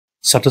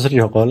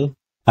ছাত্ৰ-ছাত্ৰীসকল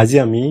আজি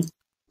আমি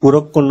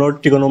পূৰক কোণৰ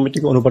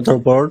ট্ৰিগনোমেট্ৰিক অনুপাতৰ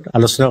ওপৰত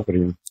আলোচনা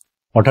কৰিম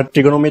অৰ্থাৎ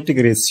ট্ৰিগনোমেট্ৰিক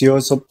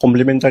ৰেচিঅ'ছ অফ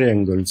কমপ্লিমেণ্টাৰী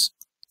এংগলছ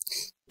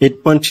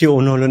 8.3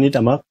 অনুশীলনীত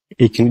আমাক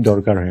এইখিনি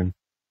দৰকাৰ হয়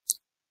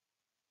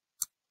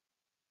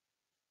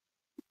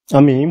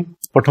আমি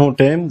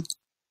প্ৰথমতে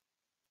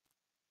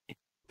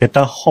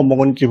এটা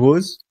সমকোণী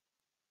ত্ৰিভুজ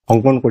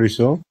অংকন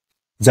কৰিছো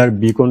যাৰ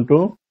বি কোণটো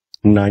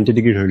 90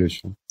 ডিগ্ৰী ধৰি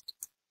লৈছো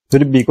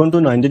যদি বি কোণটো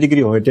 90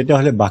 ডিগ্ৰী হয়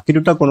তেতিয়াহ'লে বাকি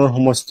দুটা কোণৰ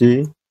সমষ্টি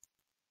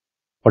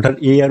অৰ্থাৎ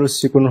এ আৰু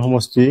সি কোণৰ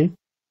সমষ্টি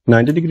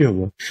 90 ডিগ্ৰী হ'ব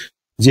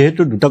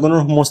যেহেতু দুটা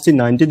কোণৰ সমষ্টি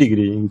 90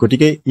 ডিগ্ৰী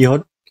গতিকে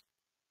ইহত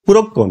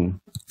পূৰক কোণ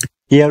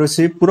এ আৰু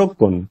সি পূৰক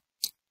কোণ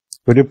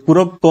গতিকে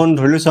পূৰক কোণ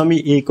ধৰি লৈছো আমি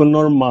এই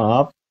কোণৰ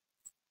মাপ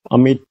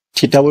আমি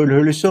থিতা বুলি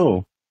ধৰি লৈছো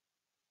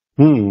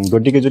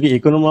গতিকে যদি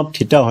এই কোণৰ মাপ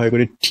থিতা হয়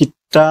গতিকে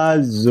থিতা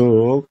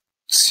যোগ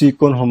সি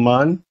কোণ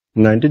সমান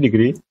 90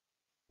 ডিগ্ৰী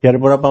ইয়াৰ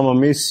পৰা পাম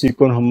আমি সি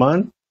কোণ সমান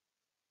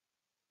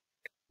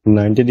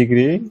 90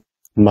 ডিগ্ৰী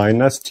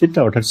মাইনাস থিটা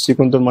অৰ্থাৎ সি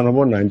কোণটোৰ মান হ'ব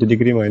 90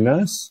 ডিগ্ৰী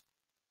মাইনাস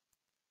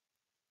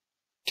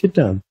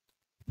থিটা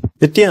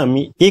এতিয়া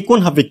আমি এই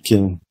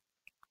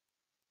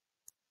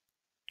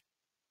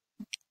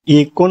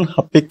কোণ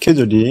সাপেক্ষে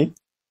যদি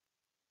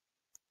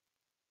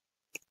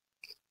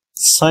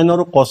সাইন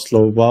আৰু কস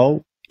লওঁ পাওঁ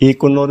এই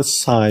কোণৰ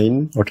সাইন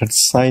অৰ্থাৎ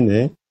সাইনে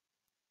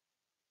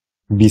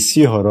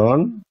বিসি হৰণ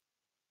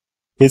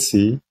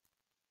এসি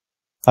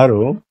আৰু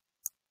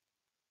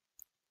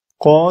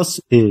কস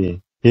এ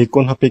এই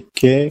কোণ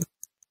সাপেক্ষে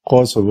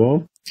cos হ'ব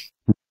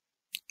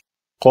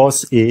cos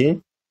a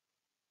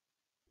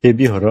ab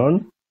হৰণ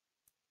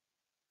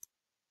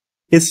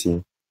ac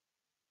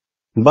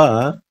বা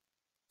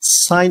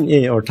sin a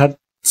অৰ্থাৎ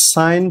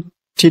sin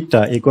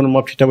থিটা এই কোণৰ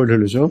মাপ থিটা বুলি ধৰি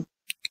লৈছো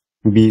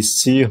bc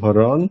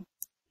হৰণ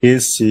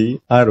ac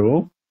আৰু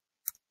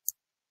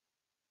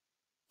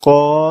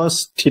cos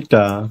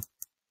থিটা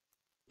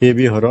ab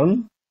হৰণ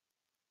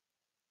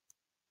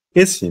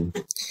ac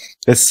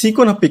c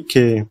কোণ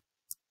সাপেক্ষে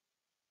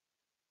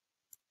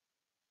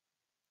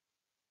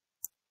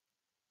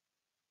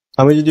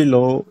আমি যদি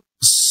লও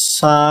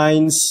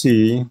sin c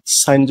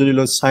sin যদি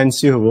লও sin c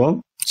হ'ব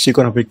c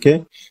কোণ সাপেক্ষে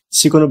c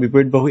কোণৰ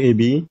বিপৰীত বাহু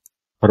ab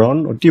হৰণ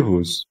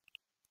অতিভুজ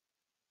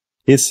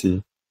ac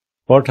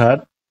অৰ্থাৎ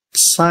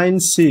sin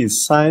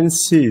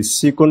c c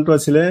কোণটো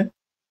আছিলে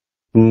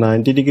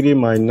 90 ডিগ্ৰী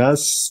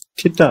মাইনাস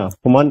থিটা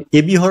সমান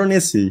ab হৰণ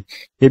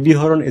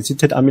ac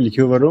ঠাইত আমি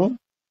লিখিব পাৰো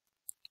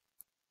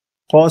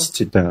cos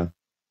থিটা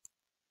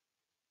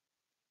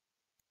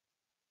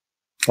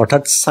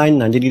অৰ্থাৎ sin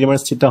 90 ডিগ্ৰী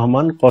মাইনাস থিটা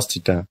সমান cos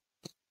থিটা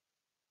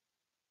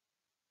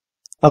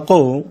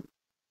আকৌ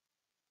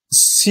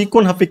সি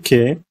কোণ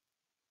সাপেক্ষে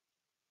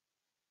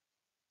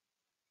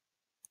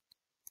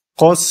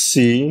cos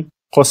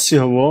c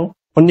হ'ব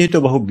সন্নিহিত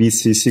বাহু BC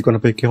সি কোণ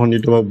সাপেক্ষে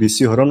সন্নিহিত বাহু BC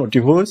হৰণ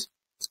অতিভুজ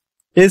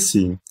AC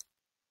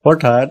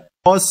অৰ্থাৎ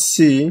cos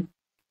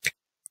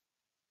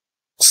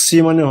c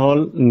মানে হল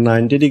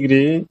 90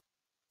 ডিগ্ৰী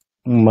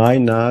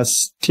মাইনাস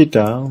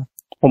থিটা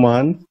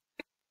সমান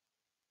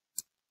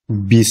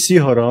BC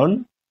হৰণ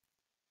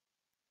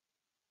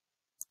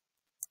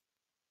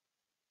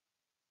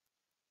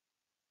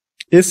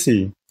AC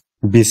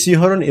BC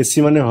হৰণ AC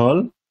মানে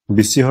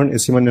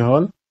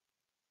হল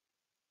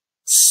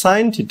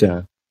sin থিটা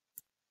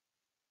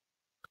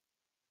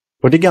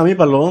গতিকে আমি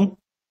পালো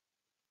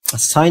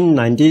sin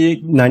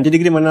 90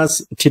 ডিগ্ৰী মাইনাস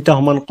থিটা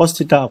সমান cos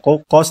থিটা আকৌ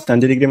cos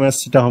 90 ডিগ্ৰী মাইনাস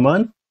থিটা সমান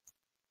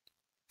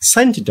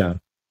sin থিটা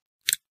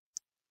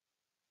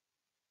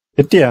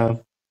এতিয়া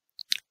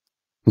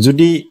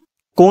যদি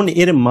কোণ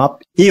এৰ মাপ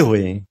a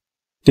হয়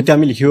তেতিয়া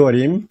আমি লিখিব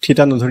পাৰিম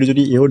থিটা নধৰি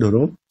যদি এও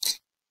ধৰো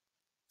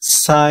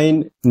sin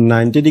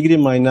 90 ডিগ্ৰী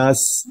মাইনাস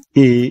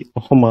a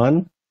সমান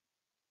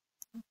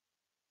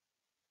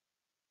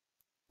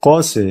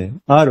cos a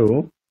আৰু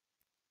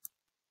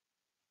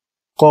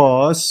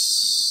cos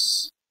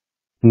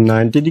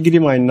 90 ডিগ্ৰী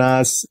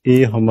মাইনাস a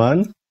সমান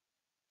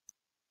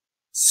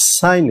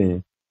sin a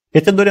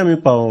এটাৰ দৰে আমি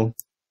পাওঁ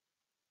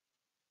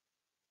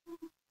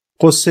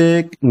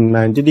cosec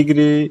 90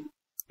 ডিগ্ৰী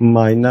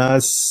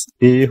মাইনাস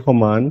a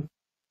সমান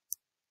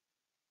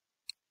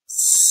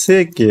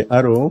sec a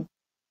আৰু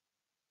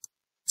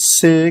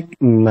sec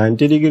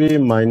 90 ডিগ্ৰী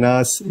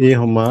মাইনাস a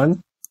সমান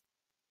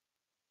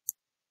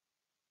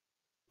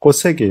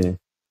cosec a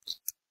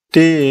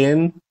tan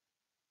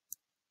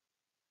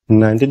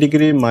 90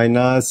 degree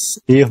minus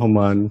a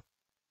সমান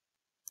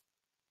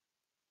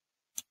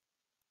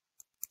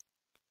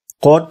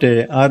cot a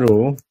আৰু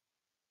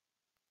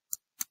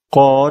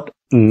cot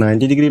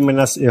 90 ডিগ্ৰী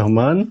মাইনাস a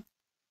সমান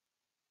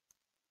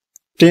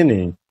tan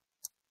a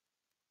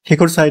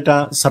শেষৰ চাৰিটা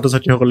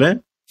ছাত্ৰ-ছাত্ৰীসকলে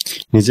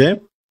নিজে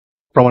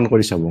প্ৰমাণ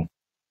কৰি চাব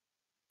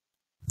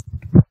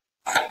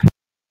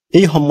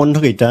এই সম্বন্ধ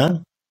কেইটা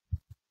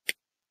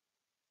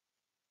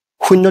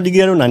 0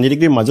 ডিগ্ৰী আৰু 90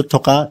 ডিগ্ৰীৰ মাজত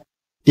থকা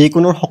এই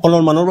কোণৰ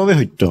সকলৰ মানৰ বাবে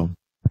সত্য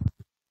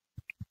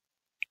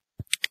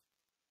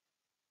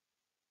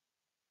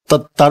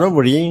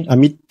তাৰোপৰি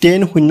আমি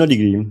tan 0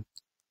 ডিগ্ৰী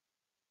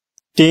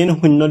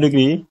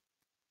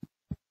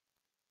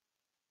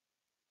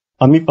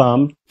আমি পাম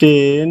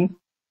tan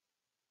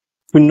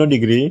 0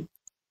 ডিগ্ৰী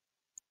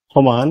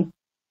সমান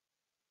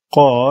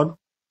cot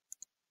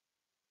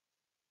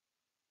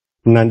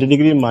 90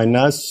 ডিগ্ৰী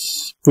মাইনাস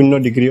 0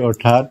 ডিগ্ৰী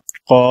অৰ্থাৎ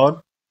cot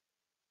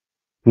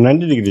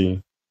 90 ডিগ্ৰী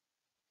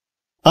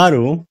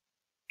আৰু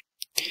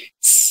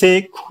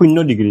sec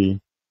 0 ডিগ্ৰী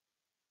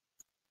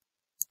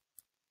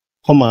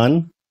সমান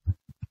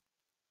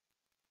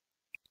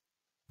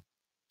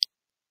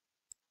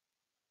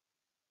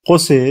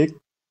cosec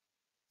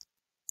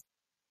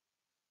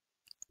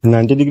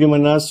 90 ডিগ্ৰী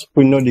মাইনাস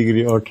 0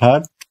 ডিগ্ৰী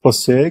অৰ্থাৎ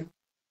cosec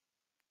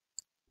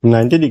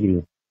 90 ডিগ্ৰী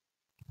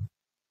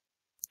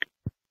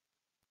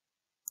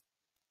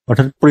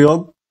অৰ্থাৎ প্ৰয়োগ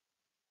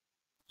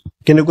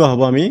কেনেকুৱা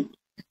হ'ব আমি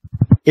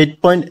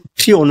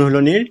 8.3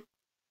 অনুশীলনীৰ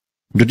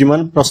দুটিমান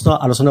প্ৰশ্ন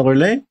আলোচনা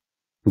কৰিলে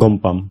গম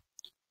পাম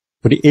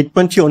গতি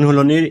 8.3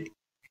 অনুশীলনীৰ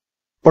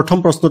প্ৰথম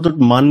প্ৰশ্নটোত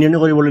মান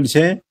নিৰ্ণয় কৰিবলৈ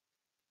দিছে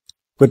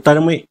তাৰ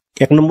মই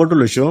 1 নম্বৰটো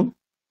লৈছো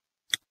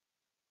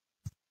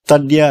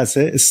তাত দিয়া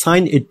আছে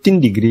sin 18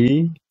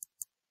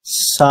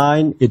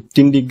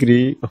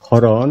 ডিগ্ৰী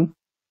হৰণ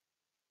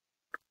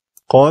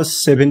cos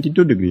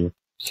 72 ডিগ্ৰী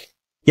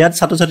ইয়াত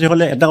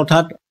ছাত্ৰ-ছাত্ৰীসকলে এটা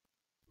কথাত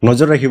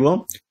নজৰ ৰাখিব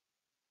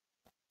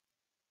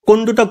কোন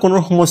দুটা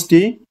কোণৰ সমষ্টি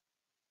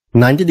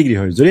 90 ডিগ্ৰী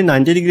হয় যদি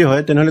 90 ডিগ্ৰী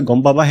হয় তেনেহলে গম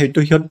পাবা হেতু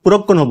হিত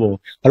পূৰক কোণ হ'ব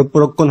আৰু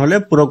পূৰক কোণ হলে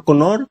পূৰক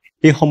কোণৰ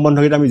এই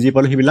সম্বন্ধকেইটা আমি যি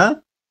পালো হিবিলা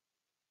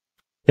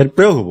ইয়াত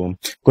প্ৰয়োগ হ'ব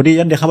গতি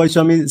ইয়াত দেখা পাইছো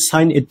আমি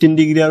sin 18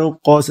 ডিগ্ৰী আৰু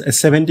cos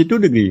 72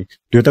 ডিগ্ৰী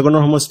দুটা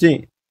কোণৰ সমষ্টি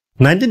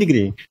 90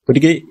 ডিগ্ৰী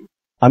গতিকে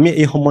আমি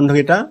এই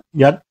সম্বন্ধকেইটা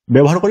ইয়াত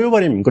ব্যৱহাৰ কৰিব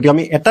পাৰিম গতি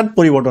আমি এটাত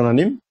পৰিৱৰ্তন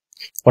আনিম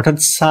অৰ্থাৎ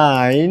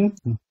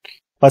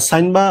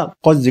sin বা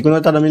cos যিকোনো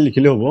এটা আমি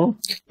লিখিলে হ'ব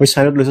মই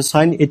সাইনত লৈছো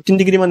sin 18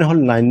 ডিগ্ৰী মানে হল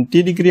 90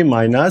 ডিগ্ৰী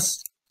মাইনাস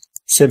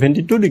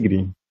 72 ডিগ্ৰী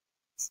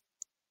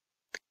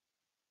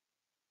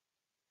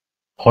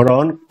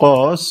হৰণ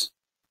cos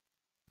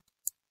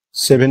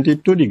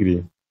 72 ডিগ্ৰী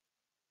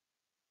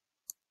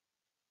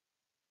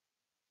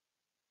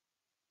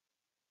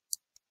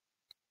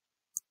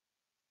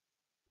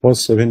cos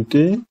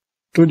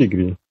 72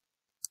 ডিগ্ৰী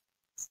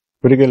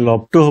গতিকে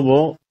লবটো হ'ব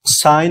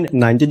sin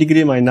 90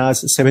 ডিগ্ৰী মাইনাস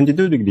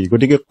 72 ডিগ্ৰী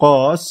গতিকে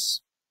cos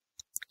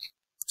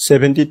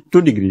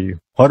 72 ডিগ্ৰী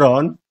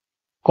হৰণ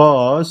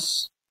cos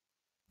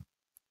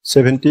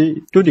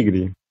 72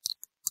 ডিগ্ৰী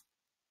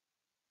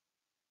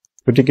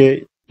গতিকে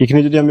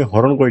এইখিনি যদি আমি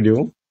হৰণ কৰি দিও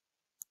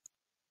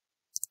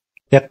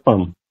এক পাম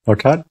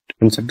অৰ্থাৎ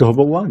আনসাৰটো হ'ব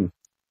 1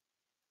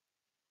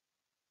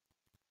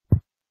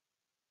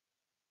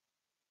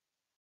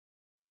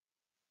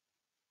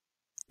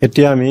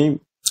 এতিয়া আমি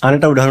আন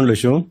এটা উদাহৰণ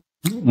লৈছো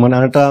মানে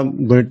আন এটা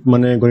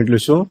গণিত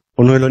লৈছো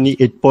অনুশীলনী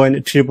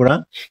 8.3 পৰা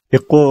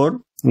একৰ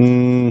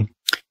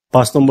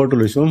 5 নম্বৰটো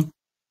লৈছো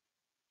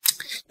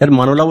ইয়াত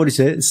মান ওলাব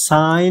দিছে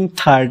sin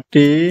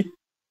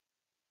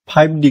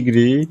 35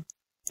 degree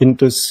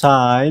into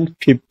sin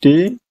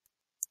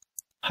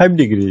 55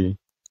 degree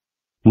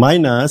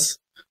minus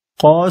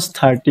cos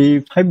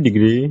 35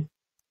 degree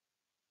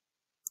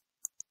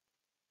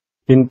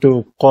into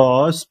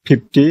cos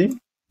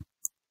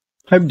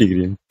 55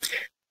 degree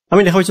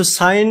আমি দেখা পাইছো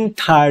sin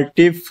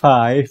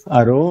 35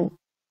 আৰু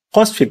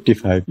cos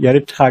 55 ইয়াৰে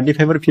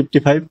 35 আৰু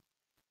 55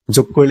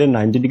 যোগ কৰিলে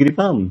 90 ডিগ্ৰী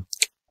পাম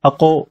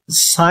আকৌ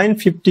sin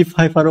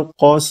 55 আৰু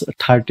cos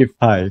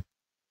 35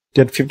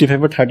 ইয়াত 55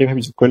 আৰু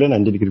 35 যোগ কৰিলে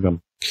 90 ডিগ্ৰী পাম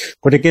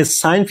গতিকে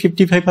sin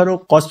 55 আৰু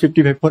cos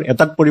 55 ৰ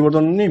এটাত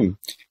পৰিৱৰ্তন আনিম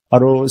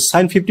আৰু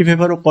sin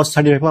 55 আৰু cos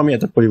 35 আমি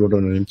এটাত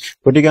পৰিৱৰ্তন আনিম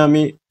গতিকে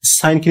আমি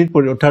sin খিনিত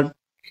অৰ্থাৎ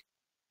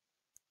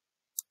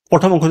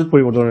প্ৰথম অংশটোত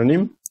পৰিৱৰ্তন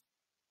আনিম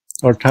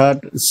অৰ্থাৎ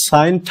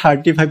sin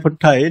 35 ৰ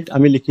ঠাইত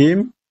আমি লিখিম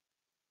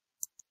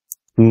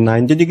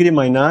 90 ডিগ্ৰী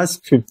মাইনাস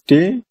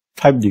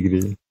 55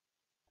 ডিগ্ৰী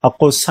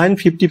আকৌ sin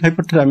 55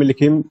 ৰ ঠাইত আমি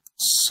লিখিম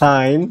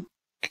sin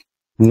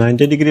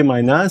 90 ডিগ্ৰী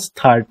মাইনাস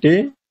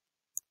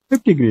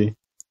 35 ডিগ্ৰী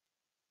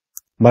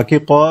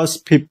বাকি cos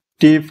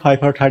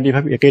 55 আৰু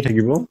 35 একেই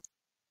থাকিব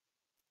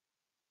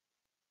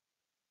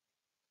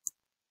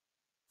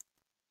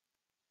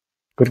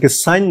গতিকে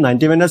sin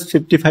 90 minus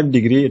 55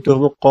 ডিগ্ৰী এটো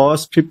হ'ব cos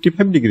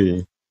 55 ডিগ্ৰী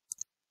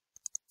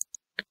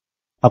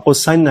আকৌ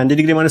sin 90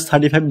 ডিগ্ৰী minus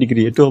 35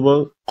 ডিগ্ৰী এটো হ'ব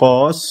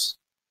cos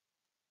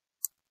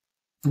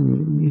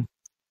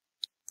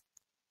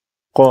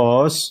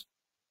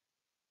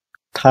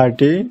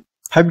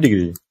 35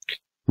 degree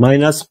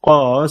minus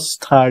cos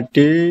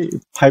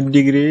 35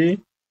 degree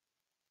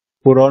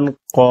পূৰণ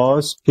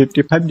cos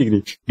 55 ডিগ্ৰী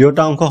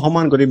দুটা অংশ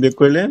সমান কৰি বিয়োগ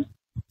কৰিলে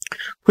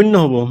শূন্য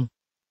হ'ব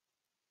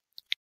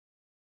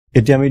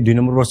এতিয়া আমি 2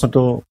 নম্বৰ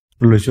প্ৰশ্নটো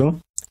লৈছো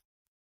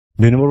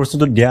 2 নম্বৰ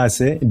প্ৰশ্নটো দিয়া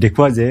আছে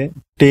দেখুৱা যে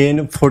tan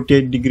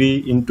 48 degree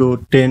into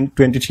tan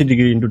 23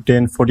 degree into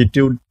tan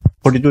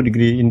 42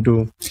 degree into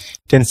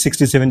tan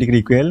 67 degree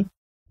equal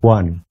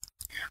 1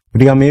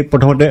 গতিকে আমি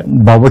প্ৰথমতে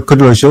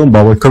বাহুবক্ষটো লৈছো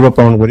বাহুবক্ষৰ পৰা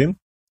প্ৰমাণ কৰিম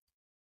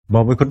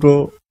বাহুবক্ষটো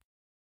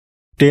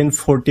tan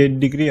 48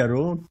 ডিগ্ৰী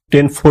আৰু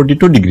tan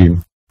 42 ডিগ্ৰী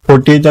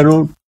 48 আৰু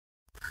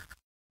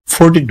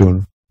 42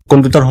 কোন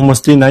দুটাৰ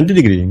সমষ্টি 90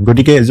 ডিগ্ৰী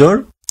গতিকে এজৰ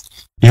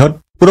ইহত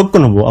পূৰক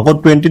কোণ হ'ব আকৌ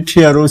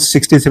 23 আৰু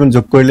 67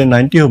 যোগ কৰিলে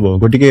 90 হ'ব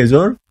গতিকে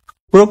এজৰ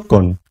পূৰক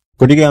কোণ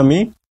গতিকে আমি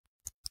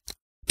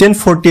tan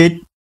 48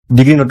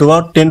 ডিগ্ৰী নতুবা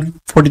tan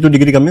 42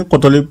 ডিগ্ৰীক আমি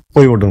কতলৈ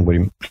পৰিৱৰ্তন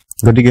কৰিম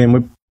গতিকে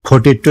মই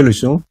 48 টো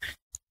লৈছো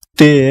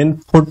tan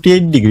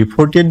 48 ডিগ্ৰী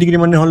 48 ডিগ্ৰী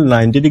মানে হল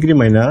 90 degree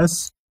minus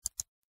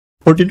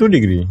 42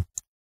 degree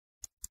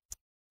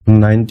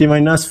 90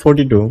 minus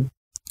 42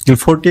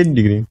 48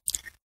 degree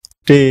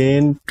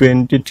tan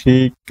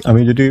 23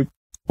 আমি যদি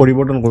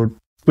পৰিবৰ্তন কৰো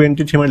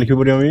 23 মানে লিখিব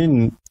পাৰি আমি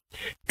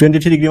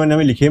 23 ডিগ্ৰী মানে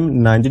আমি লিখিম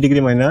 90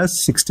 ডিগ্ৰী minus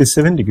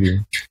 67 ডিগ্ৰী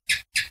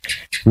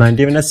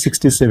 90 minus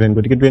 67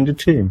 গতিকে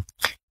 23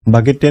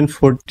 বাকি tan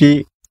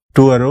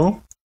 42 আৰু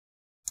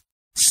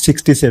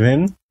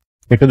 67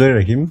 একেদৰে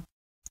ৰাখিম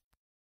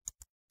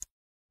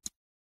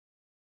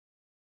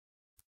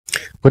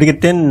গতিকে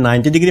tan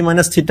 90 ডিগ্ৰী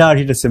minus theta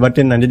আৰহিত আছে বা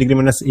tan 90 ডিগ্ৰী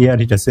minus a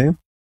আৰহিত আছে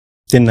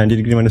tan 90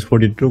 ডিগ্ৰী minus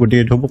 42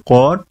 গতিকে এটো হ'ব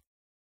cot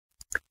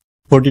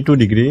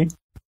 42 degree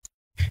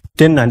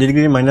tan 90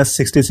 degree minus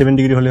 67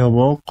 degree হলে হ'ব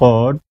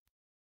cot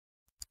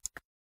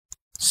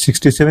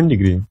 67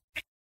 ডিগ্ৰী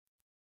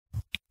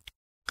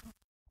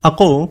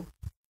আকৌ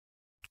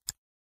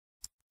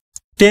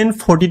tan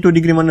 42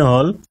 ডিগ্ৰী মানে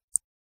হল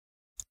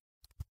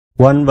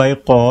 1 by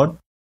cot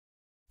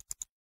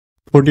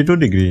 42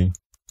 ডিগ্ৰী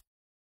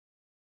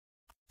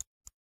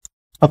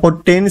আকৌ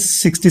tan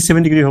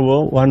 67 ডিগ্ৰী হ'ব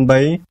 1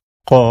 by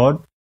cot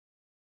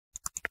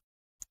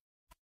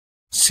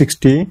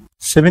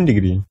 67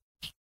 ডিগ্ৰী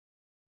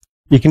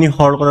ইখিনি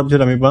হৰ কৰাৰ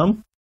পিছত আমি পাম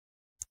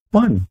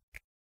 1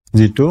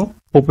 যেটো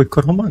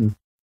অপেক্ষৰ সমান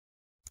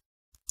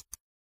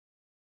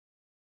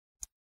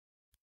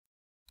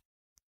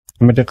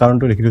আমি এটা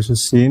কাৰণটো লিখি দিছো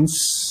since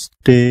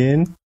tan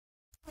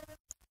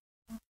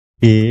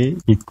a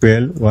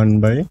equal 1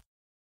 by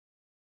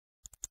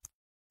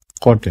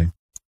cot a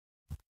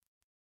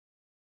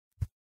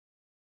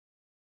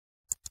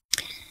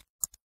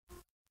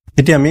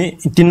এতিয়া আমি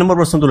 3 নম্বৰ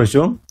প্ৰশ্নটো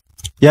লৈছো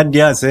ইয়াত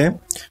দিয়া আছে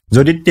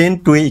যদি tan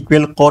 2a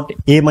equal cot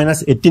a minus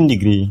 18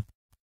 degree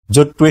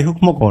যত 2a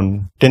সূক্ষ্ম কোণ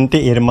তেন্তে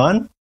এৰ মান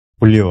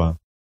উলিওৱা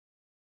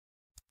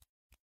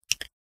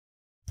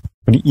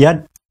ইয়াত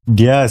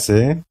দিয়া আছে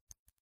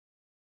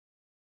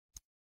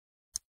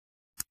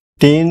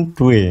tan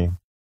 2a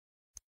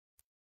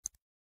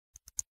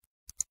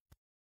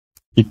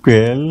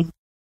equal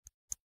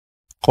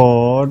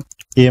cot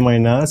a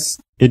minus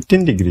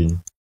 18 degree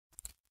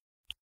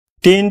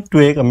tan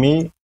 2a আমি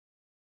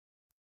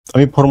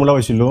ফৰ্মুলা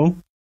পাইছিলো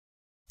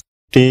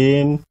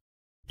tan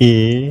a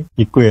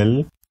equal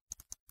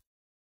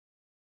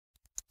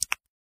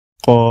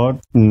cot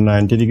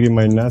 90 degree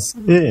minus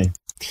a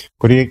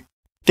গতিকে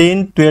tan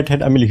 2a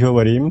ঠাইত আমি লিখিব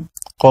পাৰিম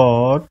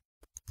cot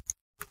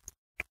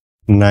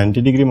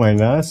 90 ডিগ্ৰী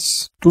minus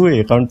 2a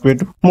কাৰণ 2a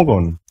টো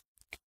সমকোণ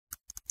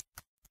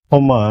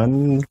সমান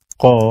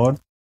cot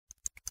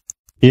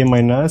a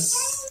minus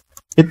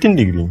 18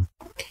 ডিগ্ৰী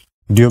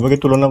দুয়োভাগে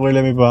তুলনা কৰিলে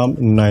আমি পাম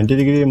 90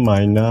 degree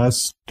minus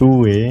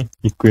 2a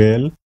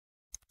equal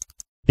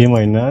a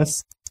minus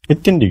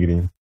 18 degree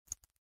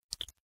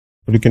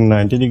গতিকে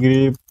 90 degree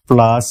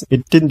plus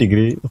 18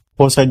 degree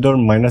for সাইডৰ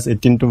minus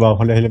 18 টো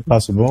বাওফালে আহিলে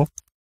প্লাস হ'ব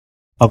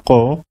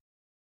আকৌ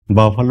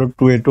বাওফালৰ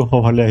 2a টো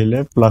সোঁফালে আহিলে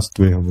প্লাস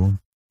 2a হ'ব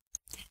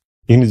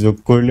ইনি যোগ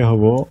কৰিলে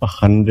হ'ব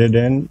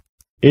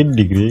 108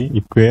 ডিগ্ৰী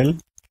equal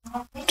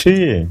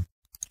 3a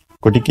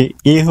গতিকে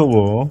a হ'ব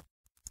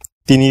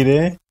 3 ৰে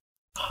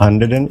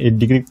 108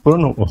 ডিগ্ৰী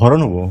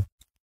হৰণ হ'ব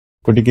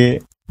গতিকে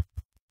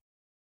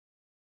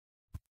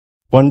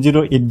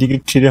 108 ডিগ্ৰী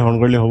 3 ৰে হৰণ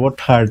কৰিলে হ'ব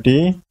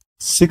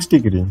 36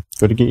 ডিগ্ৰী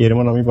গতিকে এৰ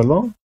মান আমি পালো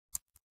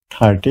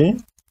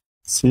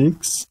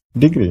 36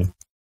 ডিগ্ৰী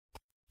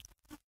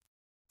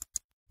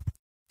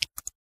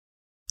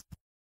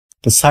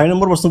তো 4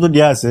 নম্বৰ প্ৰশ্নটো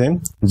দিয়া আছে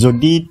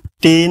যদি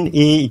tan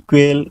a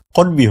equal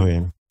cot b হয়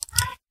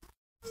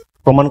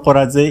প্ৰমাণ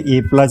কৰা যে a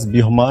plus b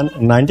সমান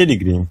 90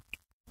 ডিগ্ৰী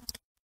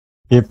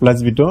a plus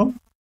b তো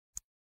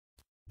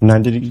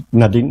 90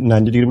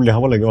 ডিগ্ৰী বুলি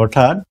লিখাব লাগে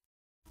অৰ্থাৎ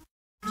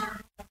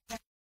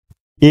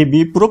a b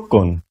পূৰক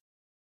কোণ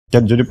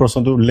ইয়াত যদি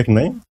প্ৰশ্নটো উল্লেখ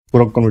নাই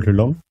পূৰক কোণ উঠি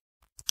লম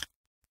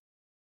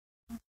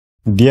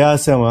দিয়া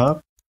আছে আমাক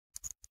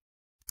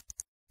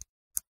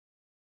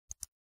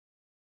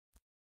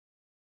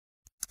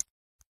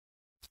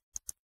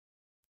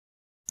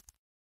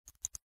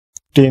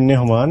tan a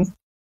সমান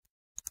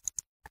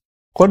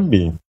cot b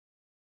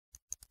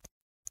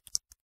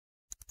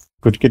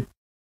গতিকে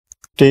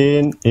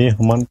tan a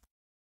সমান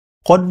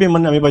cot b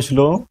মানে আমি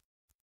পাইছিলো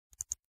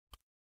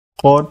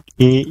cot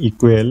a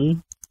equal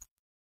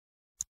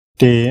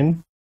tan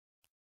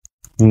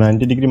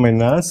 90 degree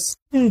minus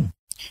a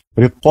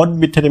গতিকে cot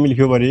b ঠাইত আমি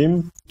লিখিব পাৰিম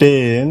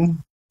tan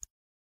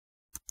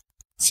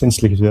since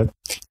লিখিছো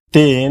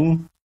tan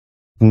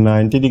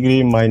 90 ডিগ্ৰী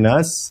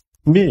minus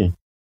b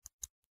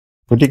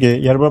গতিকে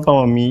ইয়াৰ পৰা পাম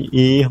আমি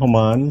a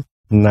সমান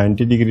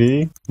 90 ডিগ্ৰী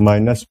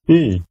minus b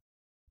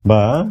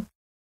বা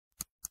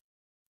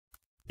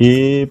a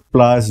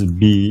plus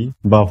b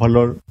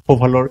বাওফালৰ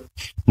সোঁফালৰ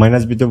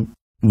minus b তো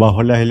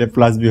বাওফালে আহিলে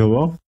plus b হ'ব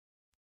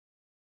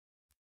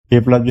a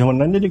plus b সমান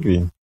 90 ডিগ্ৰী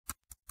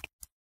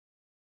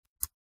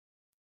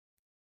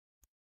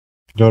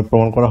এটা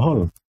প্ৰমাণ কৰা হ'ল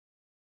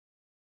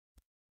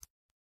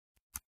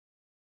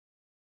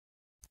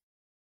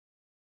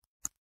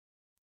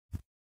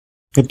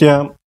এতিয়া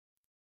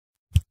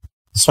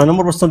 6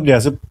 নম্বৰ প্ৰশ্নটো দিয়া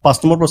আছে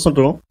 5 নম্বৰ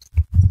প্ৰশ্নটো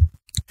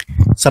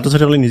ছাত্ৰ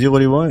ছাত্ৰীসকলে নিজে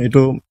কৰিব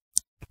এটো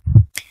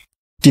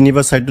 3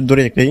 বা সাইডৰ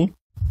দৰে একেই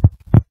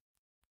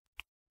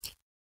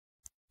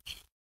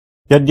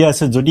ইয়াত দিয়া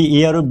আছে যদি a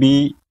আৰু b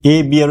a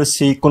b আৰু c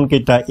কোণ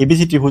কেইটা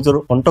abc ত্ৰিভুজৰ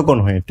অন্তঃকোণ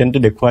হয় তেন্তে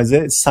দেখুৱা যে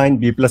sin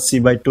b +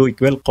 c/2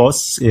 = cos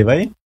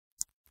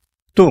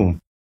a/2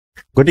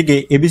 গতিকে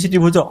abc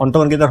ত্ৰিভুজৰ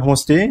অন্তঃকোণ কেইটাৰ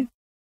সমষ্টি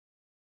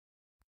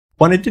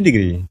 180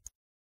 ডিগ্ৰী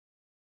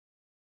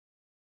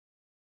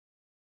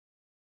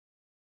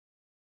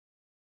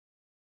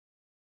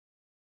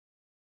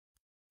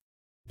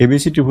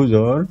abc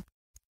ত্ৰিভুজৰ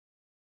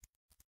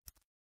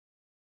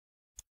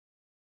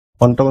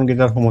অন্তঃকোণ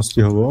কেইটাৰ সমষ্টি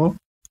হ'ব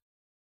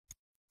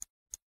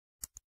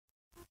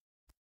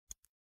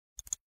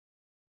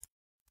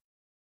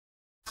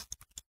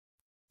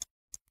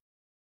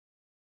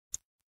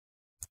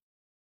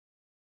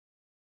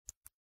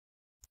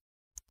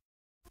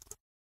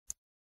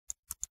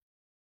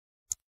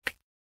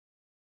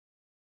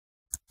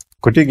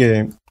গতিকে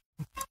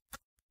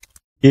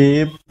a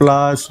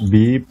 + b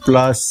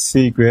 + c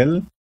 =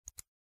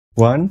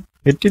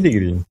 180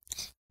 ডিগ্ৰী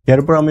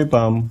ইয়াৰ পৰা আমি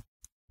পাম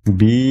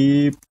b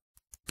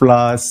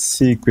 + c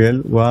 =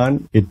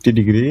 180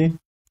 degree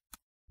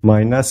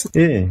minus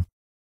a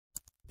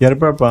ইয়াৰ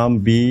পৰা পাম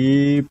b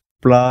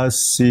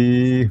 + c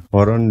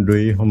হৰণ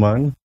 2 সমান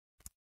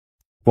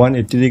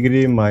 180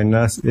 ডিগ্ৰী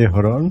minus a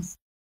হৰণ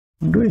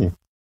 2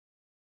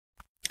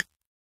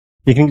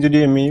 এইখিনি যদি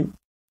আমি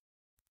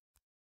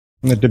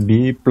b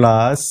 +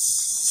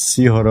 c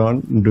হৰণ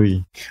 2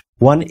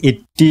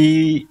 180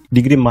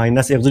 ডিগ্ৰী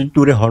minus 1 যদি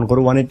 2 ৰে হৰণ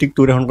কৰো 180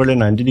 2 ৰে হৰণ কৰিলে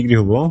 90 ডিগ্ৰী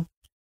হ'ব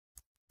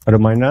আৰু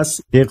minus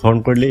 1 হৰণ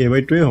কৰিলে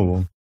a/2 হ'ব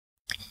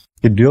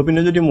এই দুয়ো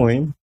পিনে যদি মই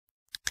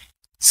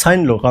sin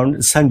লো কাৰণ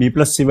sin b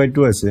 +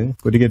 c/2 আছে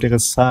গতিকে এটা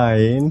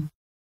sin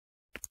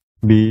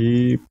b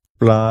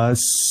 +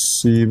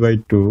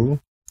 c/2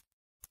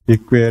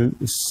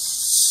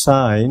 =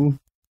 sin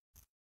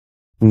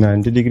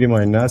 90 degree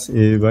minus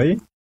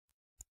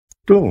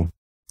a/2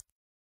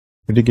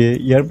 গতিকে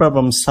ইয়াৰ পৰা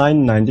পাম sin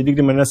 90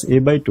 ডিগ্ৰী minus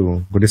a/2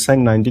 গতিকে sin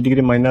 90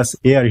 ডিগ্ৰী minus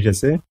a আহি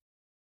আছে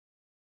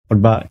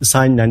বা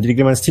sin 90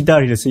 ডিগ্ৰী minus থিটা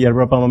আহি আছে ইয়াৰ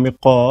পৰা পাম আমি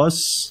cos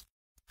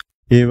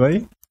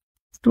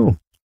a/2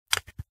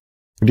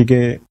 গতিকে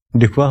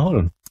দেখুৱা হ'ল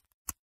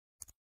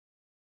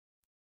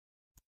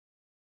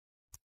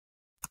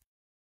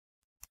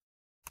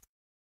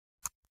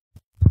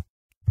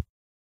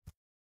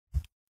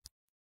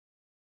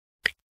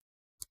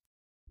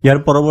ইয়াৰ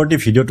পৰৱৰ্তী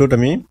ভিডিঅ'টোত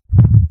আমি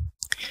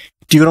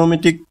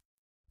ট্ৰিগনোমেট্ৰিক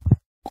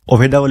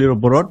অভেদাৱলীৰ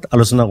ওপৰত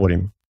আলোচনা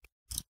কৰিম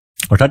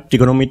অৰ্থাৎ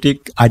ট্ৰিগনোমেট্ৰিক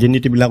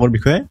আইডেন্টিটি বিলাকৰ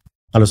বিষয়ে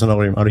আলোচনা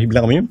কৰিম আৰু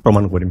সেইবিলাক আমি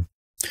প্ৰমাণ কৰিম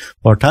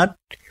অৰ্থাৎ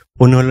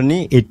অনুশীলনী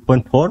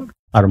 8.4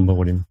 আৰম্ভ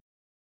কৰিম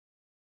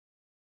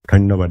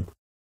ধন্যবাদ